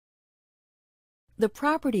The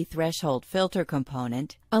Property Threshold Filter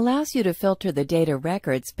component allows you to filter the data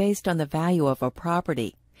records based on the value of a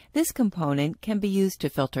property. This component can be used to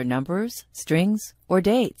filter numbers, strings, or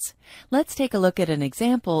dates. Let's take a look at an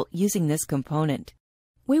example using this component.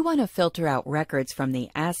 We want to filter out records from the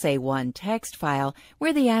Assay1 text file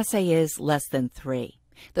where the assay is less than 3.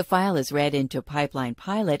 The file is read into Pipeline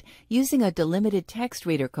Pilot using a delimited text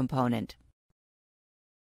reader component.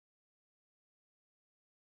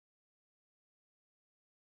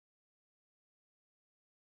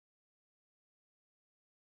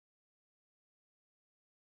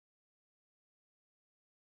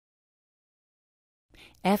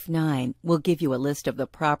 F9 will give you a list of the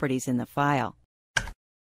properties in the file.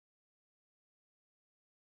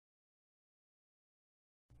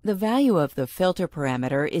 The value of the filter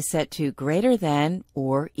parameter is set to greater than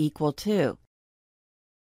or equal to.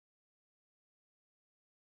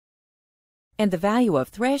 And the value of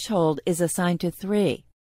threshold is assigned to 3.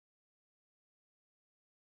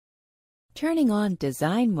 Turning on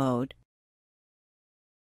Design Mode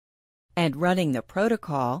and running the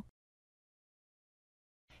protocol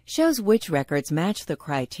shows which records match the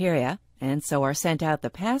criteria and so are sent out the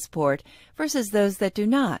pass port versus those that do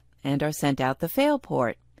not and are sent out the fail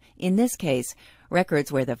port. In this case,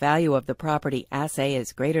 records where the value of the property assay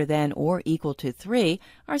is greater than or equal to 3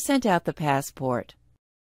 are sent out the pass port,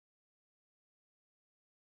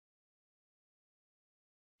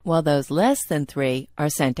 while those less than 3 are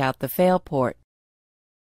sent out the fail port.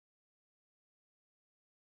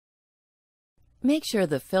 Make sure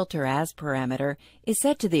the Filter As parameter is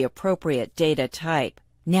set to the appropriate data type.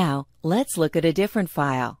 Now, let's look at a different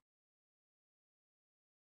file.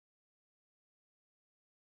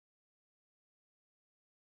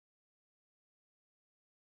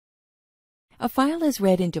 A file is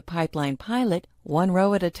read into Pipeline Pilot one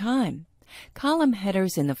row at a time. Column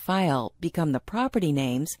headers in the file become the property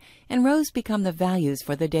names, and rows become the values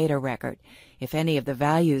for the data record. If any of the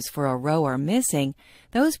values for a row are missing,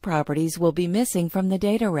 those properties will be missing from the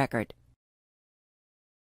data record.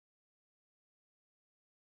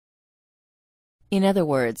 In other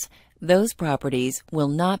words, those properties will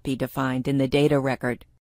not be defined in the data record.